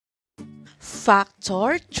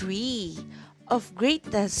Factor 3 of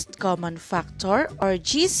greatest common factor or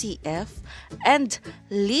GCF and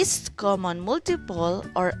least common multiple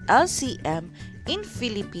or LCM in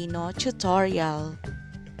Filipino tutorial.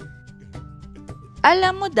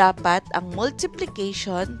 Alam mo dapat ang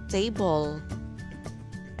multiplication table.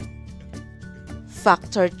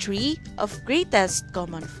 Factor 3 of greatest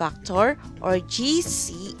common factor or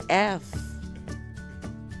GCF.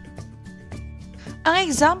 Ang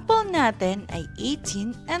example natin ay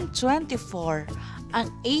 18 and 24.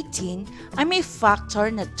 Ang 18 ay may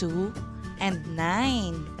factor na 2 and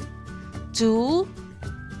 9. 2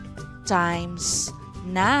 times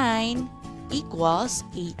 9 equals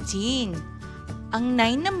 18. Ang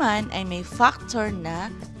 9 naman ay may factor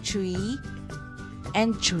na 3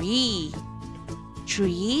 and 3.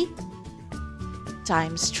 3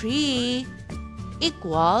 times 3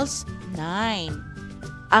 equals 9.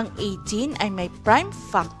 Ang 18 ay may prime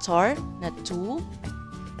factor na 2,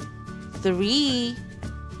 3,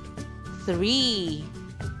 3.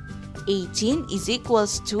 18 is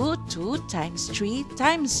equals to 2 times 3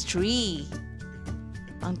 times 3.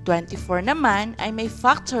 Ang 24 naman ay may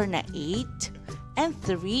factor na 8 and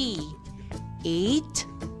 3. 8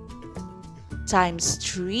 times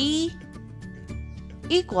 3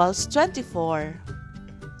 equals 24.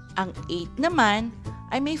 Ang 8 naman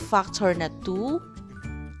ay may factor na 2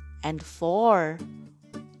 and 4.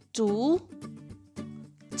 2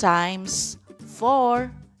 times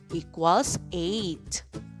 4 equals 8.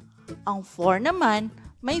 Ang 4 naman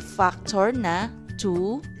may factor na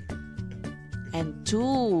 2 and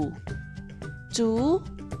 2. 2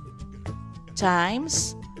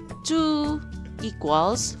 times 2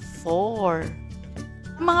 equals 4.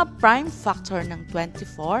 Ang mga prime factor ng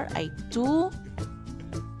 24 ay 2,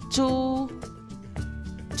 2,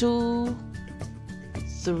 2,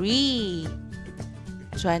 3.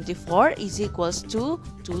 24 is equals to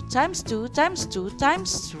 2 times 2 times 2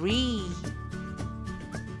 times 3.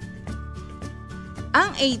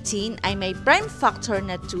 Ang 18 ay may prime factor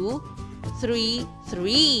na 2, 3,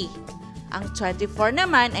 3. Ang 24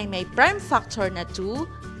 naman ay may prime factor na 2,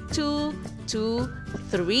 2, 2,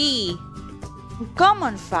 3. Ang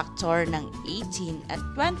common factor ng 18 at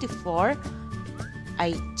 24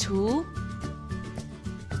 ay 2,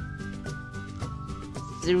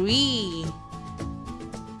 3.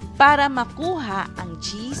 Para makuha ang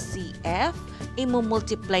GCF,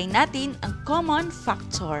 imumultiply natin ang common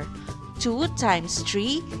factor. 2 times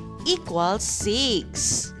 3 equals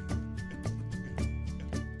 6.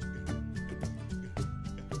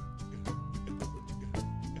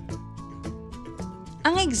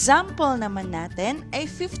 Ang example naman natin ay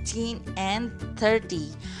 15 and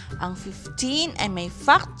 30. Ang 15 ay may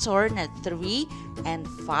factor na 3 and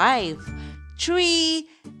 5. 3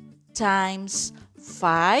 times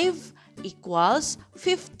 5 equals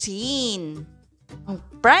 15. Ang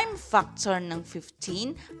prime factor ng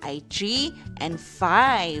 15 ay 3 and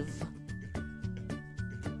 5.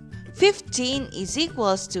 15 is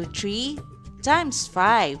equals to 3 times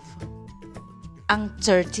 5. Ang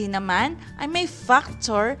 30 naman ay may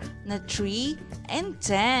factor na 3 and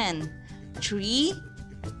 10. 3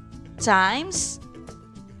 times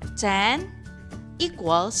 10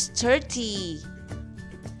 equals 30.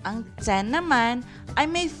 Ang 10 naman ay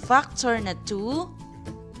may factor na 2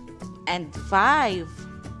 and 5.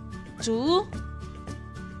 2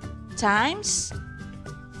 times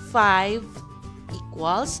 5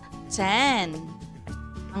 equals 10.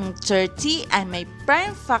 Ang 30 ay may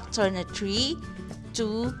prime factor na 3,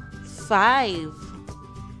 2, 5.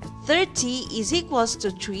 30 is equals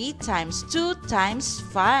to 3 times 2 times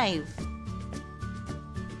 5.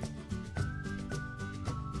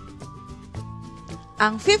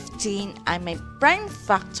 Ang 15 ay may prime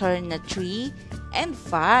factor na 3 and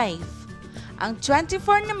 5. Ang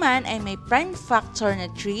 24 naman ay may prime factor na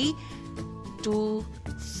 3, 2,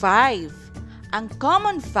 5. Ang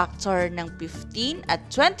common factor ng 15 at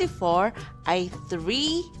 24 ay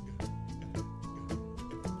 3,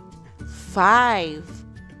 5.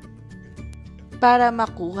 Para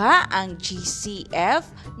makuha ang GCF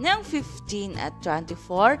ng 15 at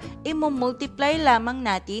 24, imumultiply lamang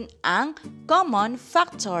natin ang common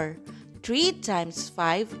factor. 3 times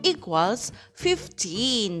 5 equals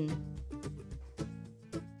 15.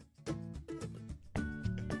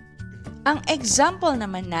 Ang example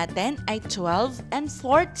naman natin ay 12 and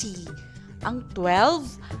 40. Ang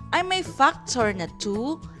 12 ay may factor na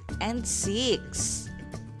 2 and 6.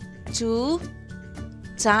 2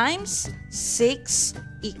 times 6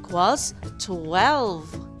 equals 12.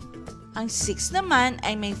 Ang 6 naman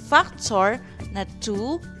ay may factor na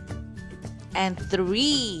 2 and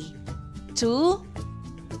 3. 2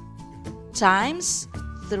 times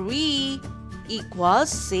 3 equals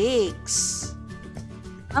 6.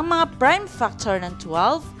 Ang mga prime factor ng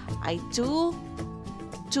 12 ay 2,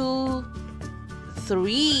 2,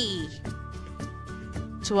 3.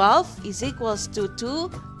 12 is equals to 2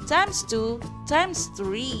 times 2 times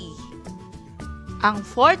 3. Ang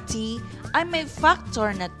 40 ay may factor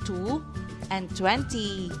na 2 and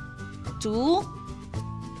 20. 2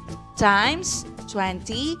 times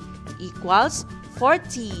 20 equals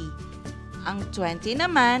 40. Ang 20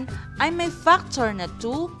 naman ay may factor na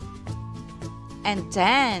 2 and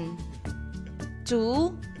 10. 2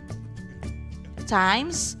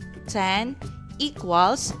 times 10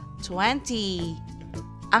 equals 20.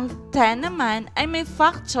 Ang 10 naman ay may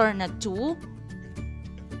factor na 2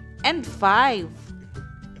 and 5.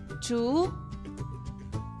 2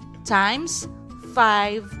 times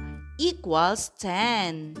 5 equals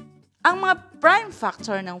 10. Ang mga prime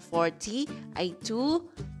factor ng 40 ay 2,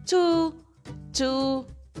 2, 2,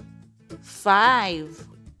 5.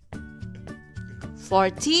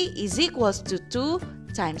 40 is equals to 2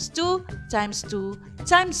 times 2 times 2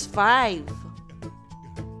 times 5.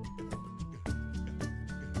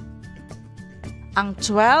 Ang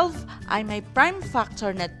 12 ay may prime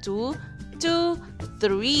factor na 2, 2,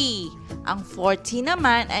 3. Ang 40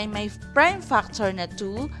 naman ay may prime factor na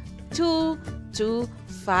 2, 2, 2,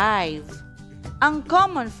 5. Ang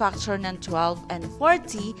common factor ng 12 and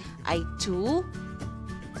 40 ay 2,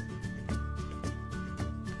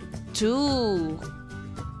 2.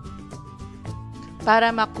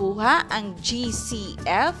 Para makuha ang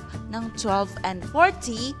GCF ng 12 and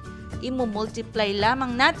 40, imumultiply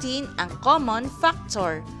lamang natin ang common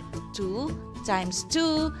factor. 2 times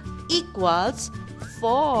 2 equals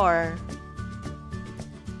 4.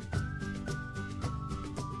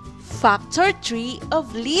 Factor 3 of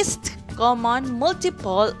least common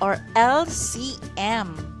multiple or LCM.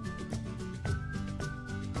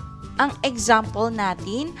 Ang example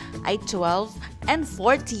natin ay 12 and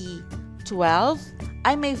 40. 12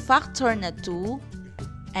 ay may factor na 2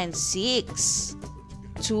 and 6.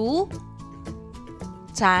 2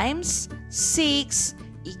 times 6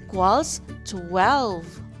 equals 12.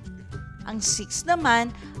 Ang 6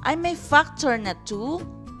 naman ay may factor na 2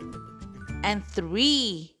 and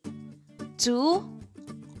 3.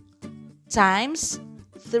 2 times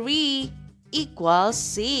 3 equals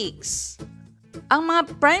 6. Ang mga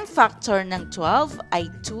prime factor ng 12 ay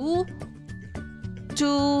 2,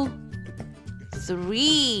 2,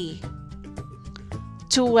 3.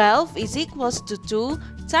 12 is equals to 2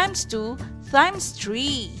 times 2 times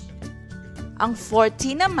 3. Ang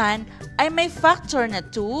 40 naman ay may factor na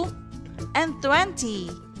 2 and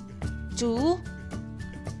 20. 2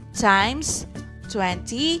 times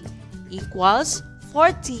 20 equals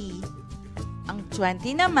 40. Ang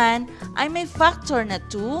 20 naman ay may factor na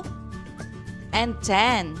 2 and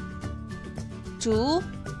 10. 2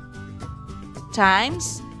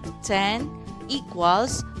 times 10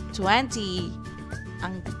 equals 20.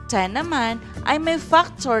 Ang 10 naman ay may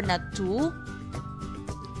factor na 2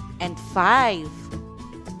 and 5.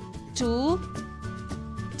 2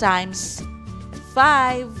 times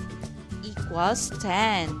 5 equals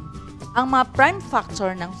 10. Ang mga prime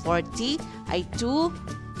factor ng 40 ay 2,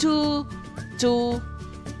 2, 2,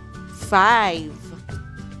 5.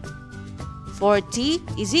 40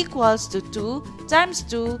 is equals to 2 times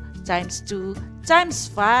 2 times 2 times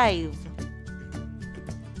 5.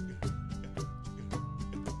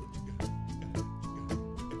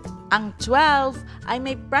 Ang 12 ay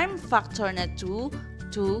may prime factor na 2,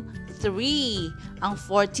 2, 3. Ang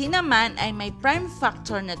 40 naman ay may prime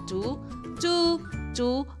factor na 2, 2,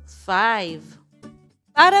 2, 5.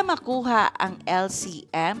 Para makuha ang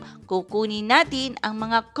LCM, kukunin natin ang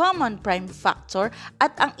mga common prime factor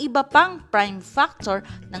at ang iba pang prime factor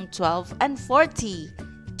ng 12 and 40.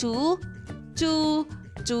 2, 2,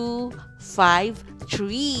 2, 5,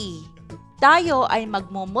 3. Tayo ay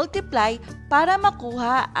magmumultiply para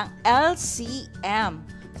makuha ang LCM.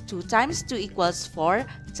 2 times 2 equals 4,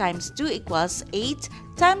 times 2 equals 8,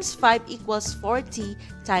 times 5 equals 40,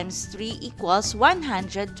 times 3 equals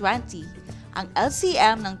 120. Ang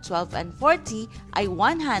LCM ng 12 and 40 ay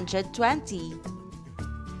 120.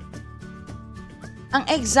 Ang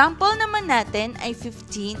example naman natin ay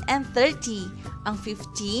 15 and 30. Ang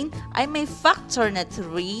 15 ay may factor na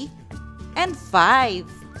 3 and 5.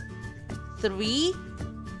 3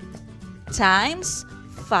 times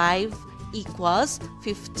 5 equals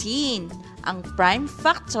 15. Ang prime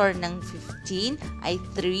factor ng 15 ay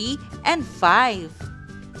 3 and 5.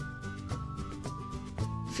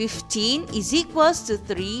 15 is equals to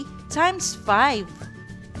 3 times 5.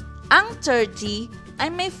 Ang 30 ay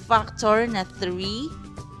may factor na 3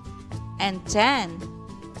 and 10.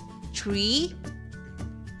 3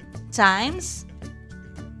 times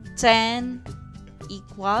 10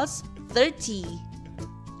 equals 30.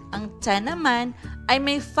 Ang 10 naman ay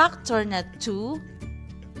may factor na 2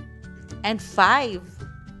 and 5.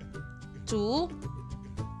 2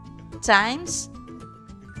 times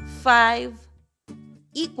 5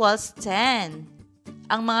 equals 10.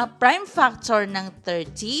 Ang mga prime factor ng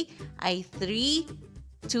 30 ay 3,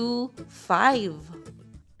 2, 5.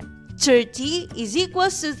 30 is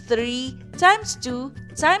equals to 3 times 2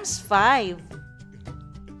 times 5.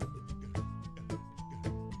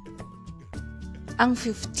 Ang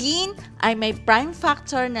 15 ay may prime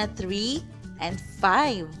factor na 3 and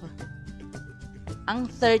 5. Ang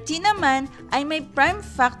 30 naman ay may prime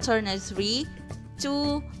factor na 3,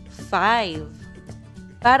 2, 5.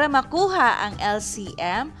 Para makuha ang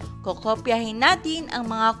LCM, kokopyahin natin ang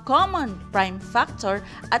mga common prime factor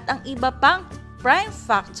at ang iba pang prime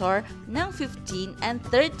factor ng 15 and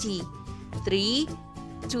 30. 3,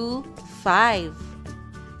 2,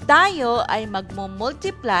 5. Tayo ay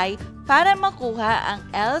magmumultiply para makuha ang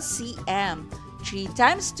LCM. 3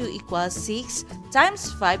 times 2 equals 6 times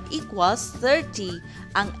 5 equals 30.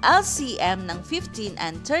 Ang LCM ng 15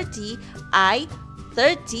 and 30 ay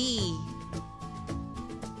 30.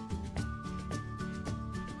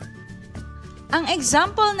 Ang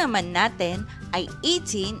example naman natin ay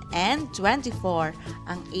 18 and 24.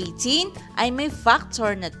 Ang 18 ay may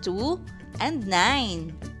factor na 2 and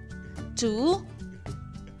 9. 2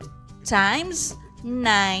 times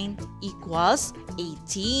 9 equals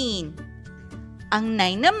 18. Ang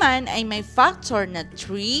 9 naman ay may factor na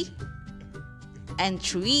 3 and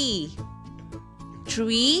 3.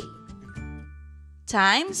 3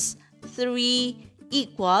 times 3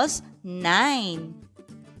 equals 9.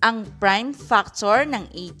 Ang prime factor ng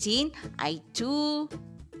 18 ay 2,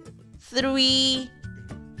 3,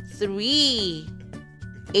 3.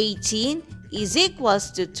 18 is equals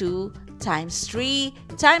to 2 times 3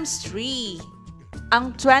 times 3.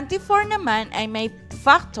 Ang 24 naman ay may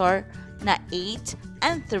factor na 8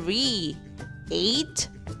 and 3. 8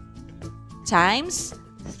 times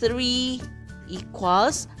 3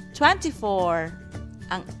 equals 24.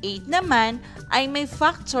 Ang 8 naman ay may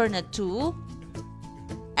factor na 2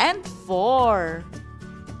 and 4.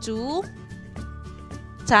 2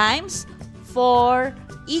 times 4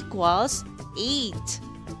 equals 8.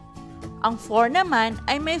 Ang 4 naman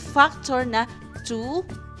ay may factor na 2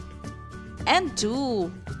 and 2.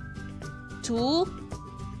 2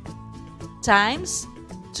 times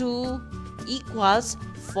 2 equals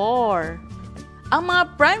 4. Ang mga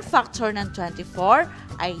prime factor ng 24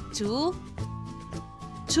 ay 2,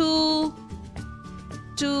 2,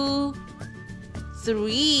 2,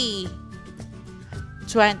 3.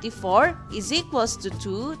 24 is equals to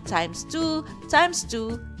 2 times 2 times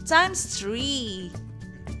 2 times 3.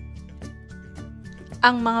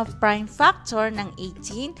 Ang mga prime factor ng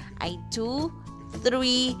 18 ay 2,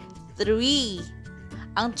 3, 3.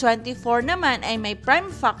 Ang 24 naman ay may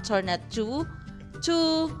prime factor na 2,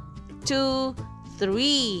 2, 2,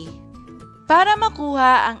 3. Para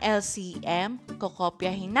makuha ang LCM,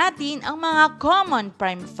 kokopyahin natin ang mga common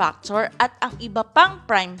prime factor at ang iba pang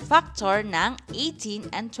prime factor ng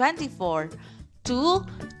 18 and 24. 2,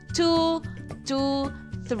 2,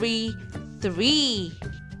 2, 3,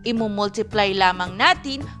 3. Imumultiply lamang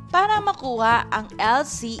natin para makuha ang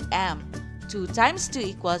LCM. 2 times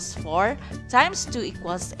 2 equals 4, times 2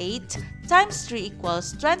 equals 8, times 3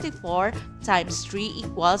 equals 24, times 3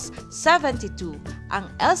 equals 72.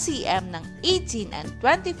 Ang LCM ng 18 and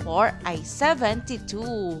 24 ay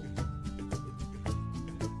 72.